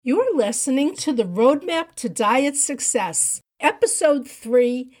You're listening to the Roadmap to Diet Success, Episode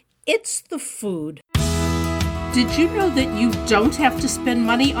 3, It's the Food. Did you know that you don't have to spend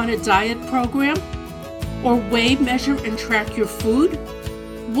money on a diet program? Or weigh, measure, and track your food?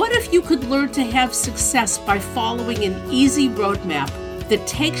 What if you could learn to have success by following an easy roadmap that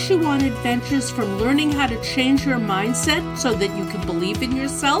takes you on adventures from learning how to change your mindset so that you can believe in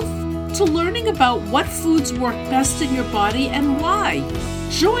yourself, to learning about what foods work best in your body and why?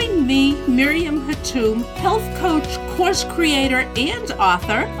 Join me, Miriam Hatoum, health coach, course creator, and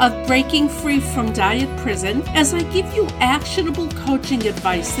author of Breaking Free from Diet Prison, as I give you actionable coaching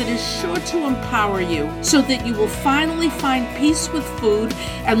advice that is sure to empower you so that you will finally find peace with food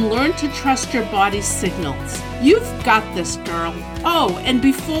and learn to trust your body's signals. You've got this, girl. Oh, and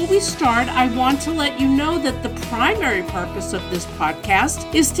before we start, I want to let you know that the primary purpose of this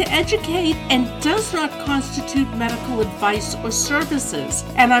podcast is to educate and does not constitute medical advice or services.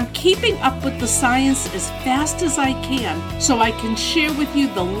 And I'm keeping up with the science as fast as I can so I can share with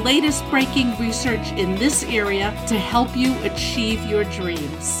you the latest breaking research in this area to help you achieve your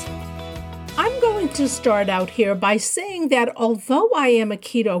dreams. I'm going to start out here by saying that although I am a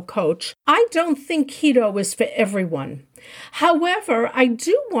keto coach, I don't think keto is for everyone. However, I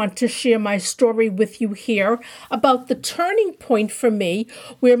do want to share my story with you here about the turning point for me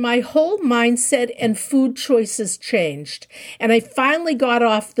where my whole mindset and food choices changed, and I finally got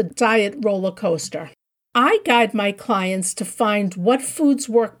off the diet roller coaster. I guide my clients to find what foods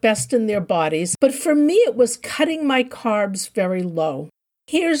work best in their bodies, but for me it was cutting my carbs very low.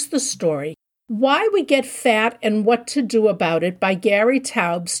 Here's the story. Why We Get Fat and What to Do About It by Gary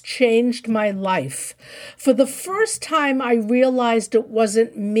Taubes changed my life. For the first time, I realized it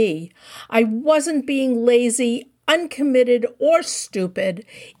wasn't me. I wasn't being lazy, uncommitted, or stupid.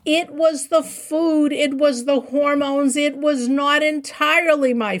 It was the food. It was the hormones. It was not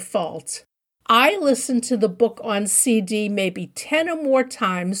entirely my fault. I listened to the book on CD maybe 10 or more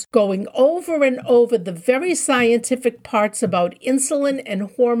times, going over and over the very scientific parts about insulin and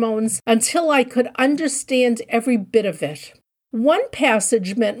hormones until I could understand every bit of it. One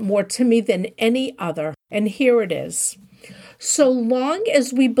passage meant more to me than any other, and here it is. So long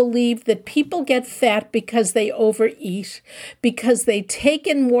as we believe that people get fat because they overeat, because they take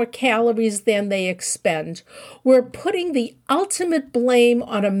in more calories than they expend, we're putting the ultimate blame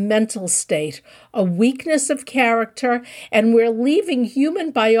on a mental state, a weakness of character, and we're leaving human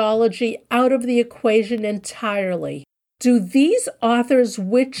biology out of the equation entirely. Do these authors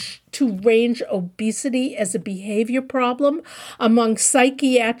wish to range obesity as a behavior problem among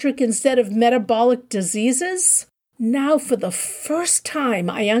psychiatric instead of metabolic diseases? Now, for the first time,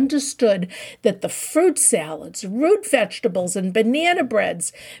 I understood that the fruit salads, root vegetables, and banana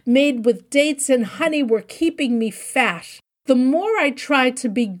breads made with dates and honey were keeping me fat. The more I tried to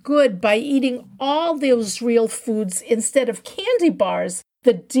be good by eating all those real foods instead of candy bars,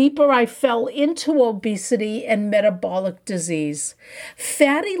 the deeper I fell into obesity and metabolic disease.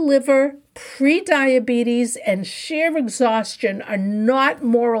 Fatty liver, prediabetes, and sheer exhaustion are not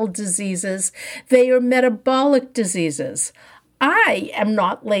moral diseases. They are metabolic diseases. I am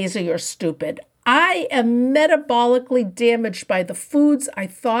not lazy or stupid. I am metabolically damaged by the foods I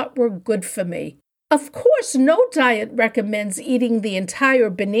thought were good for me. Of course, no diet recommends eating the entire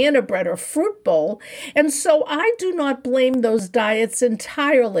banana bread or fruit bowl, and so I do not blame those diets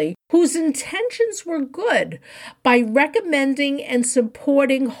entirely, whose intentions were good, by recommending and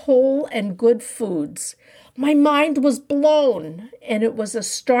supporting whole and good foods. My mind was blown, and it was a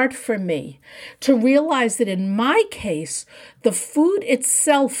start for me to realize that in my case, the food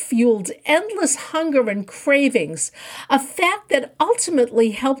itself fueled endless hunger and cravings, a fact that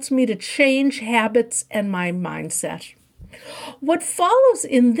ultimately helped me to change habits and my mindset. What follows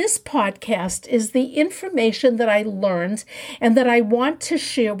in this podcast is the information that I learned and that I want to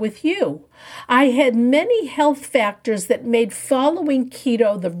share with you. I had many health factors that made following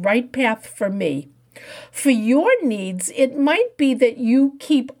keto the right path for me. For your needs, it might be that you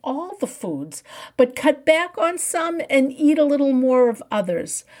keep all the foods, but cut back on some and eat a little more of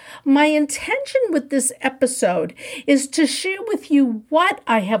others. My intention with this episode is to share with you what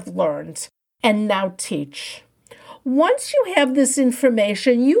I have learned and now teach. Once you have this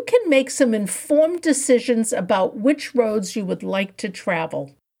information, you can make some informed decisions about which roads you would like to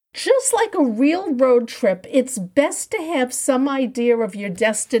travel. Just like a real road trip, it's best to have some idea of your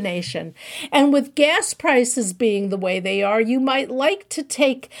destination. And with gas prices being the way they are, you might like to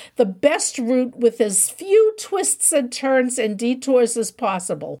take the best route with as few twists and turns and detours as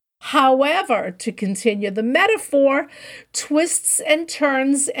possible. However, to continue the metaphor, twists and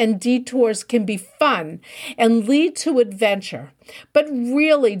turns and detours can be fun and lead to adventure. But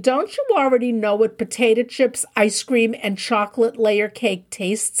really, don't you already know what potato chips, ice cream, and chocolate layer cake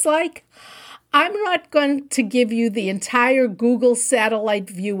tastes like? I'm not going to give you the entire Google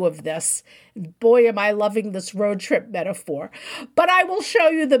satellite view of this. Boy, am I loving this road trip metaphor. But I will show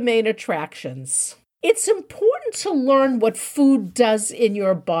you the main attractions. It's important to learn what food does in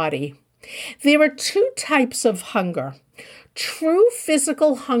your body. There are two types of hunger. True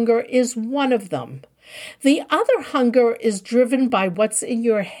physical hunger is one of them. The other hunger is driven by what's in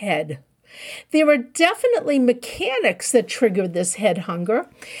your head. There are definitely mechanics that trigger this head hunger.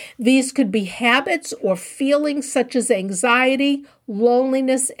 These could be habits or feelings such as anxiety,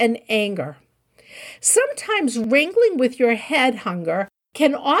 loneliness, and anger. Sometimes wrangling with your head hunger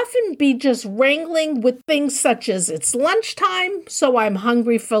can often be just wrangling with things such as it's lunchtime, so I'm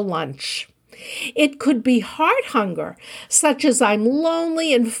hungry for lunch. It could be heart hunger, such as I'm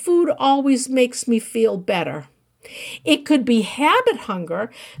lonely and food always makes me feel better. It could be habit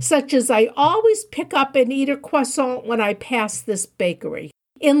hunger, such as I always pick up and eat a croissant when I pass this bakery.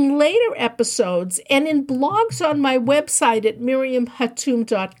 In later episodes and in blogs on my website at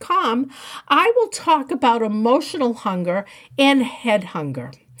miriamhatoum.com, I will talk about emotional hunger and head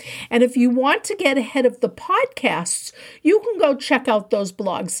hunger. And if you want to get ahead of the podcasts, you can go check out those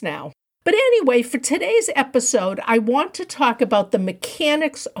blogs now. But anyway, for today's episode, I want to talk about the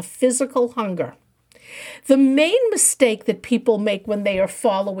mechanics of physical hunger. The main mistake that people make when they are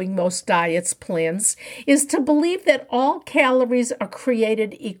following most diets plans is to believe that all calories are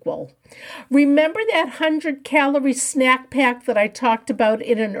created equal. Remember that 100-calorie snack pack that I talked about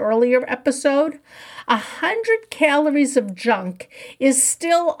in an earlier episode? 100 calories of junk is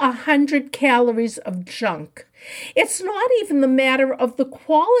still 100 calories of junk. It's not even the matter of the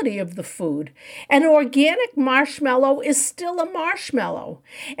quality of the food. An organic marshmallow is still a marshmallow.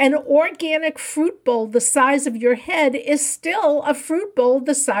 An organic fruit bowl the size of your head is still a fruit bowl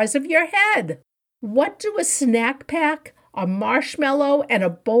the size of your head. What do a snack pack, a marshmallow, and a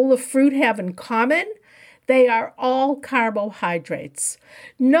bowl of fruit have in common? They are all carbohydrates.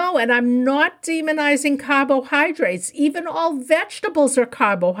 No, and I'm not demonizing carbohydrates. Even all vegetables are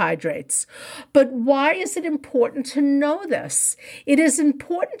carbohydrates. But why is it important to know this? It is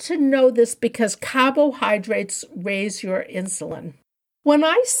important to know this because carbohydrates raise your insulin. When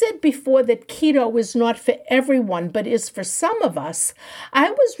I said before that keto is not for everyone but is for some of us, I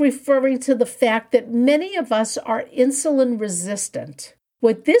was referring to the fact that many of us are insulin resistant.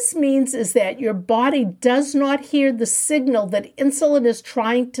 What this means is that your body does not hear the signal that insulin is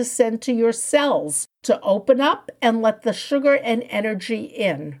trying to send to your cells to open up and let the sugar and energy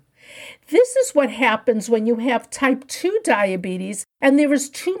in. This is what happens when you have type 2 diabetes and there is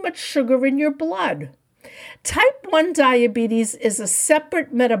too much sugar in your blood. Type 1 diabetes is a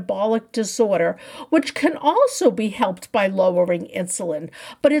separate metabolic disorder which can also be helped by lowering insulin,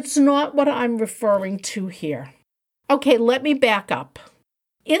 but it's not what I'm referring to here. Okay, let me back up.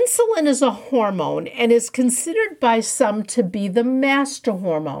 Insulin is a hormone and is considered by some to be the master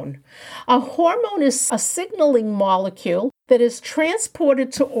hormone. A hormone is a signaling molecule that is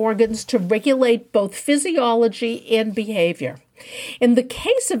transported to organs to regulate both physiology and behavior. In the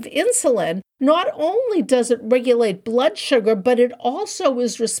case of insulin, not only does it regulate blood sugar, but it also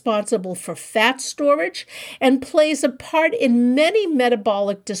is responsible for fat storage and plays a part in many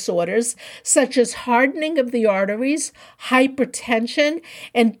metabolic disorders, such as hardening of the arteries, hypertension,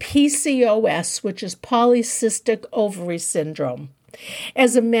 and PCOS, which is polycystic ovary syndrome.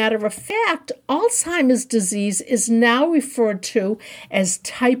 As a matter of fact, Alzheimer's disease is now referred to as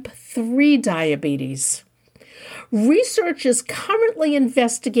type 3 diabetes. Research is currently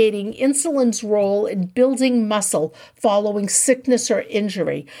investigating insulin's role in building muscle following sickness or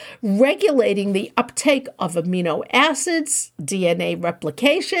injury, regulating the uptake of amino acids, DNA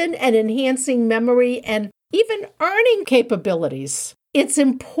replication, and enhancing memory and even earning capabilities. It's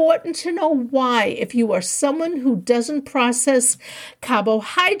important to know why, if you are someone who doesn't process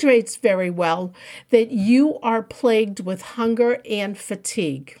carbohydrates very well, that you are plagued with hunger and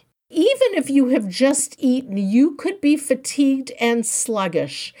fatigue. Even if you have just eaten, you could be fatigued and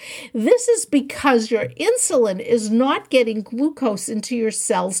sluggish. This is because your insulin is not getting glucose into your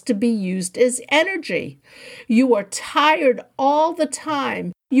cells to be used as energy. You are tired all the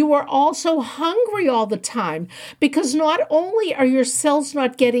time. You are also hungry all the time because not only are your cells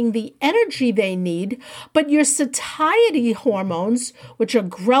not getting the energy they need, but your satiety hormones, which are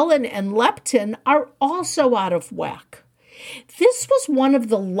ghrelin and leptin, are also out of whack. This was one of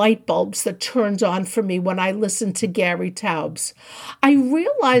the light bulbs that turned on for me when I listened to Gary Taubes. I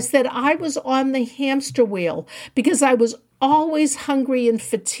realized that I was on the hamster wheel because I was always hungry and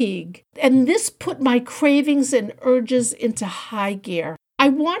fatigued, and this put my cravings and urges into high gear. I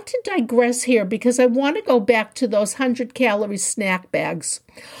want to digress here because I want to go back to those 100-calorie snack bags.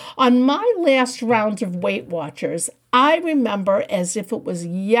 On my last round of Weight Watchers, I remember as if it was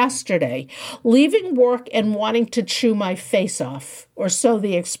yesterday, leaving work and wanting to chew my face off, or so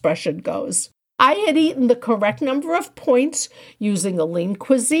the expression goes. I had eaten the correct number of points using a lean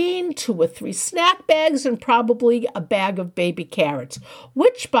cuisine, 2 or 3 snack bags, and probably a bag of baby carrots,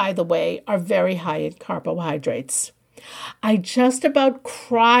 which, by the way, are very high in carbohydrates. I just about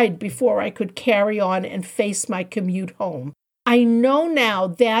cried before I could carry on and face my commute home. I know now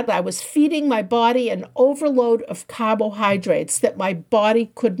that I was feeding my body an overload of carbohydrates that my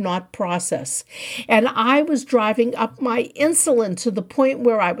body could not process. And I was driving up my insulin to the point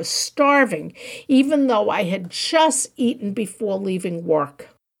where I was starving, even though I had just eaten before leaving work.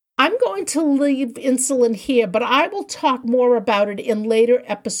 I'm going to leave insulin here, but I will talk more about it in later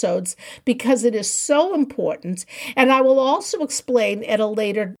episodes because it is so important, and I will also explain at a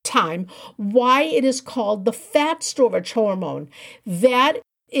later time why it is called the fat storage hormone. That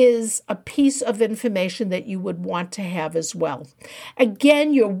is a piece of information that you would want to have as well.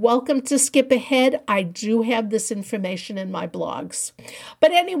 Again, you're welcome to skip ahead. I do have this information in my blogs.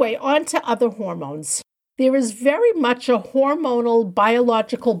 But anyway, on to other hormones. There is very much a hormonal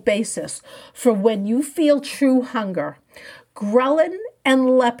biological basis for when you feel true hunger. Ghrelin and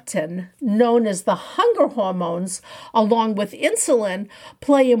leptin, known as the hunger hormones, along with insulin,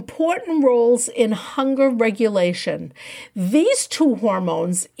 play important roles in hunger regulation. These 2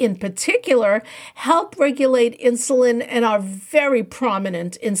 hormones, in particular, help regulate insulin and are very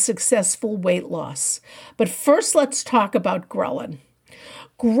prominent in successful weight loss. But first, let's talk about ghrelin.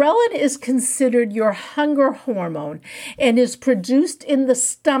 Ghrelin is considered your hunger hormone and is produced in the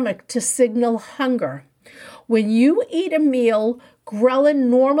stomach to signal hunger. When you eat a meal,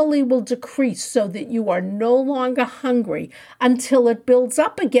 ghrelin normally will decrease so that you are no longer hungry until it builds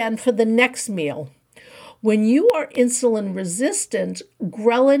up again for the next meal. When you are insulin resistant,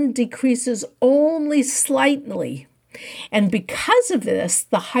 ghrelin decreases only slightly. And because of this,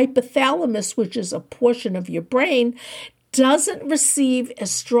 the hypothalamus, which is a portion of your brain, doesn't receive as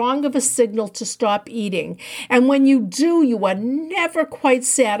strong of a signal to stop eating. And when you do, you are never quite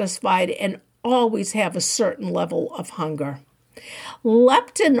satisfied and always have a certain level of hunger.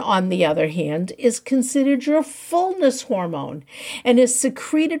 Leptin, on the other hand, is considered your fullness hormone and is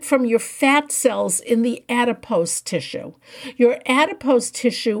secreted from your fat cells in the adipose tissue. Your adipose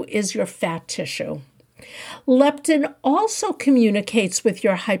tissue is your fat tissue. Leptin also communicates with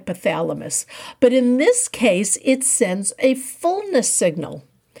your hypothalamus, but in this case, it sends a fullness signal.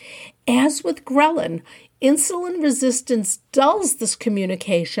 As with ghrelin, insulin resistance dulls this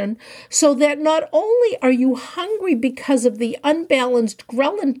communication so that not only are you hungry because of the unbalanced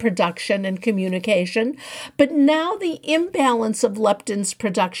ghrelin production and communication, but now the imbalance of leptin's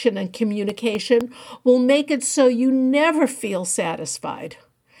production and communication will make it so you never feel satisfied.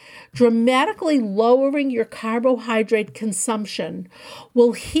 Dramatically lowering your carbohydrate consumption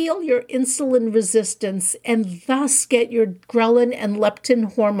will heal your insulin resistance and thus get your ghrelin and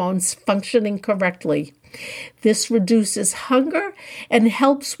leptin hormones functioning correctly. This reduces hunger and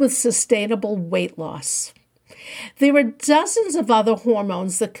helps with sustainable weight loss. There are dozens of other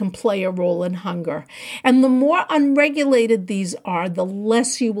hormones that can play a role in hunger, and the more unregulated these are, the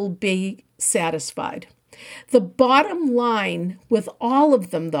less you will be satisfied. The bottom line with all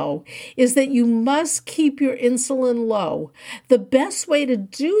of them, though, is that you must keep your insulin low. The best way to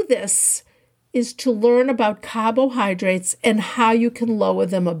do this is to learn about carbohydrates and how you can lower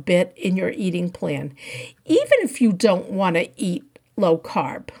them a bit in your eating plan, even if you don't want to eat low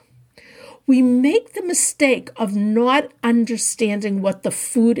carb. We make the mistake of not understanding what the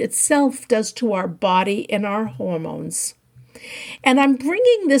food itself does to our body and our hormones. And I'm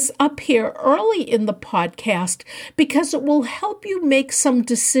bringing this up here early in the podcast because it will help you make some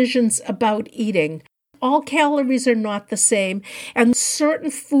decisions about eating. All calories are not the same, and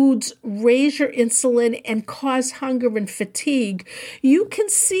certain foods raise your insulin and cause hunger and fatigue. You can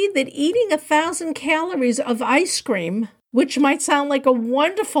see that eating 1,000 calories of ice cream, which might sound like a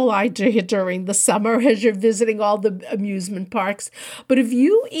wonderful idea during the summer as you're visiting all the amusement parks, but if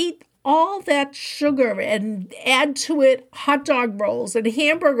you eat all that sugar and add to it hot dog rolls and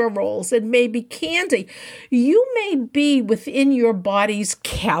hamburger rolls and maybe candy, you may be within your body's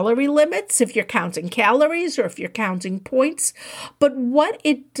calorie limits if you're counting calories or if you're counting points. But what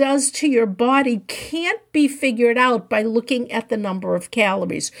it does to your body can't be figured out by looking at the number of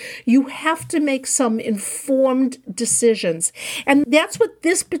calories. You have to make some informed decisions. And that's what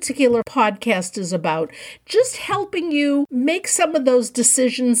this particular podcast is about. Just helping you make some of those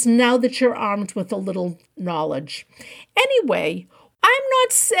decisions now that you're armed with a little knowledge. Anyway, I'm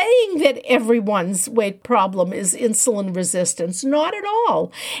not saying that everyone's weight problem is insulin resistance, not at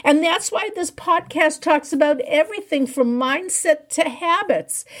all. And that's why this podcast talks about everything from mindset to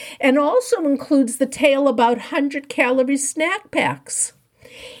habits, and also includes the tale about 100-calorie snack packs.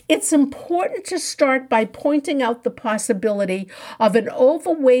 It's important to start by pointing out the possibility of an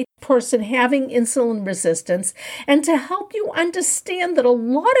overweight person having insulin resistance and to help you understand that a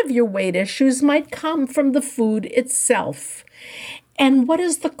lot of your weight issues might come from the food itself. And what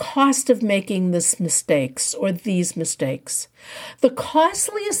is the cost of making these mistakes? The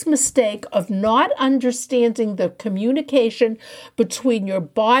costliest mistake of not understanding the communication between your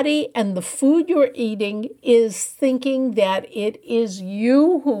body and the food you're eating is thinking that it is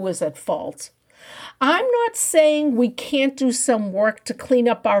you who is at fault. I'm not saying we can't do some work to clean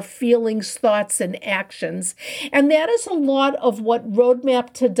up our feelings, thoughts, and actions, and that is a lot of what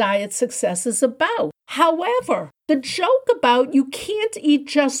Roadmap to Diet Success is about. However, the joke about you can't eat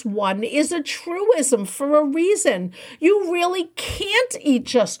just one is a truism for a reason. You really can't eat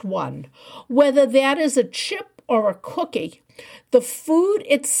just one, whether that is a chip or a cookie. The food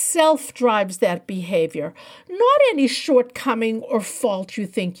itself drives that behavior, not any shortcoming or fault you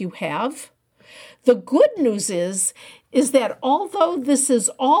think you have. The good news is that although this is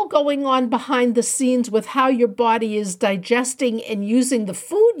all going on behind the scenes with how your body is digesting and using the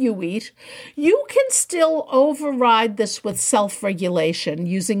food you eat, you can still override this with self-regulation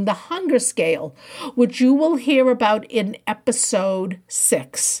using the hunger scale, which you will hear about in episode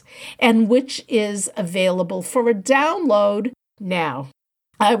 6, and which is available for a download now.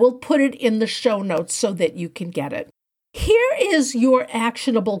 I will put it in the show notes so that you can get it. Here is your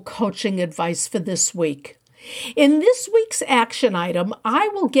actionable coaching advice for this week. In this week's action item, I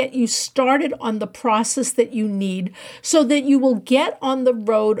will get you started on the process that you need so that you will get on the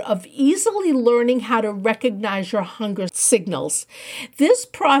road of easily learning how to recognize your hunger signals. This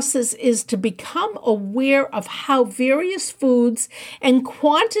process is to become aware of how various foods and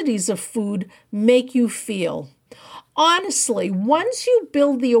quantities of food make you feel. Honestly, once you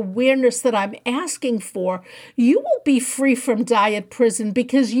build the awareness that I'm asking for, you will be free from diet prison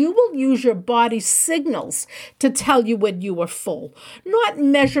because you will use your body's signals to tell you when you are full, not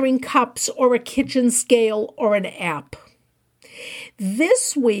measuring cups or a kitchen scale or an app.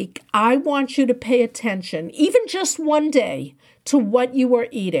 This week, I want you to pay attention, even just one day, to what you are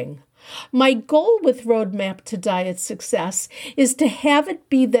eating. My goal with Roadmap to Diet Success is to have it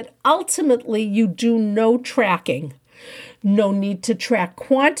be that ultimately you do no tracking. No need to track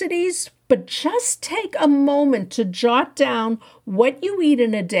quantities, but just take a moment to jot down what you eat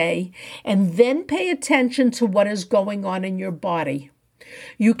in a day and then pay attention to what is going on in your body.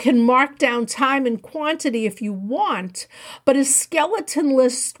 You can mark down time and quantity if you want, but a skeleton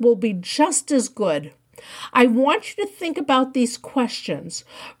list will be just as good. I want you to think about these questions.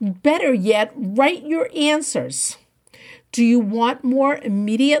 Better yet, write your answers. Do you want more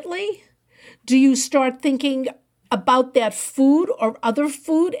immediately? Do you start thinking about that food or other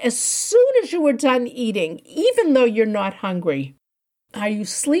food as soon as you are done eating, even though you're not hungry? Are you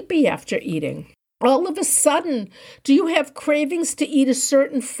sleepy after eating? All of a sudden, do you have cravings to eat a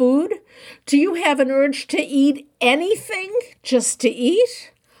certain food? Do you have an urge to eat anything just to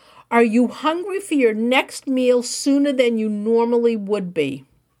eat? Are you hungry for your next meal sooner than you normally would be?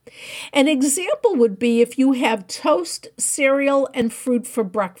 An example would be if you have toast, cereal, and fruit for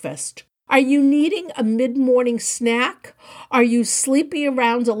breakfast. Are you needing a mid-morning snack? Are you sleepy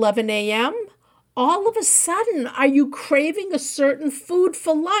around 11 a.m.? All of a sudden, are you craving a certain food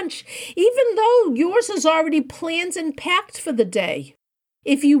for lunch, even though yours is already planned and packed for the day?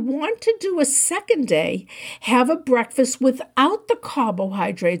 If you want to do a second day, have a breakfast without the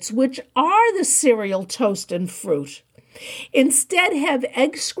carbohydrates, which are the cereal, toast, and fruit. Instead, have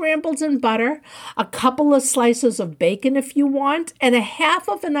eggs scrambled in butter, a couple of slices of bacon if you want, and a half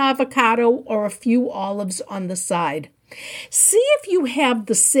of an avocado or a few olives on the side. See if you have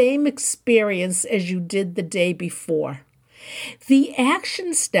the same experience as you did the day before. The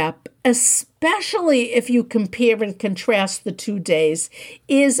action step, especially if you compare and contrast the 2 days,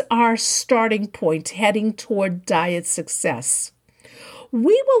 is our starting point heading toward diet success.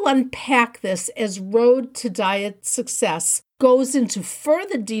 We will unpack this as Road to Diet Success goes into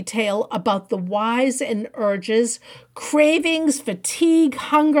further detail about the whys and urges, cravings, fatigue,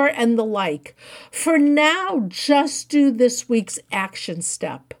 hunger, and the like. For now, just do this week's action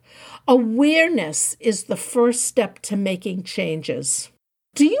step. Awareness is the first step to making changes.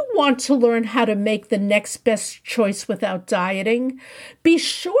 Do you want to learn how to make the next best choice without dieting? Be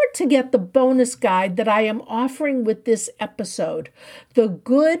sure to get the bonus guide that I am offering with this episode, The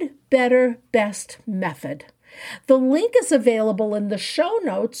Good, Better, Best Method. The link is available in the show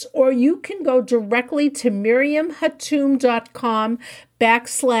notes, or you can go directly to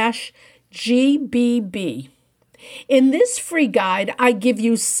miriamhatoum.com/GBB. In this free guide, I give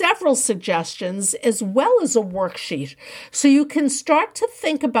you several suggestions as well as a worksheet, so you can start to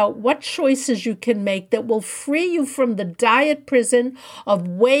think about what choices you can make that will free you from the diet prison of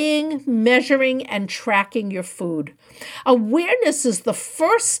weighing, measuring, and tracking your food. Awareness is the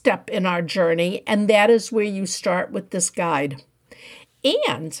first step in our journey, and that is where you start with this guide.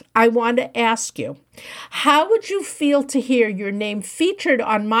 And I want to ask you, how would you feel to hear your name featured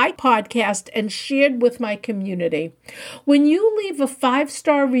on my podcast and shared with my community? When you leave a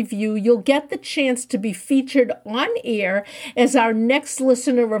 5-star review, you'll get the chance to be featured on air as our next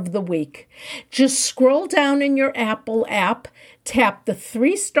listener of the week. Just scroll down in your Apple app, tap the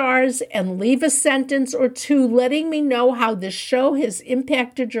 3 stars, and leave a sentence or two letting me know how this show has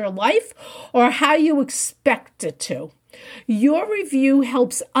impacted your life or how you expect it to. Your review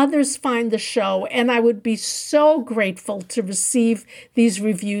helps others find the show, and I would be so grateful to receive these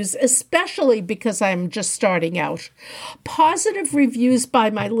reviews, especially because I'm just starting out. Positive reviews by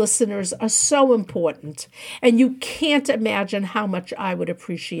my listeners are so important, and you can't imagine how much I would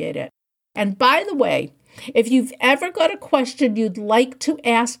appreciate it. And by the way, if you've ever got a question you'd like to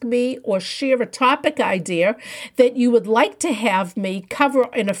ask me or share a topic idea that you would like to have me cover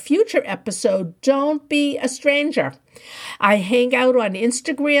in a future episode, don't be a stranger. I hang out on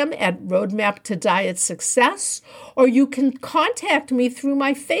Instagram at Roadmap to Diet Success, or you can contact me through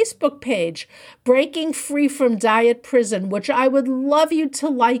my Facebook page, Breaking Free from Diet Prison, which I would love you to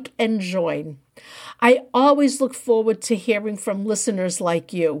like and join. I always look forward to hearing from listeners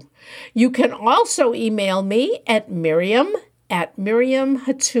like you. You can also email me at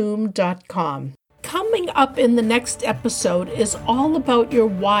miriam@miriamhatoum.com. Coming up in the next episode is all about your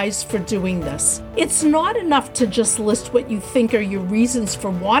whys for doing this. It's not enough to just list what you think are your reasons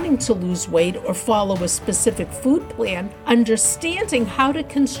for wanting to lose weight or follow a specific food plan. Understanding how to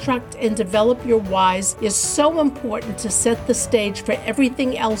construct and develop your whys is so important to set the stage for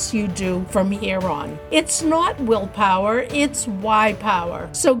everything else you do from here on. It's not willpower, it's why power.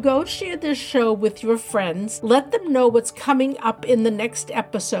 So go share this show with your friends, let them know what's coming up in the next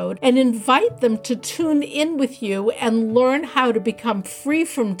episode, and invite them to tune in with you and learn how to become free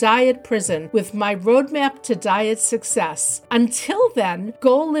from diet prison with my Roadmap to Diet Success. Until then,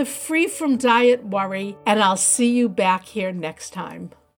 go live free from diet worry, and I'll see you back here next time.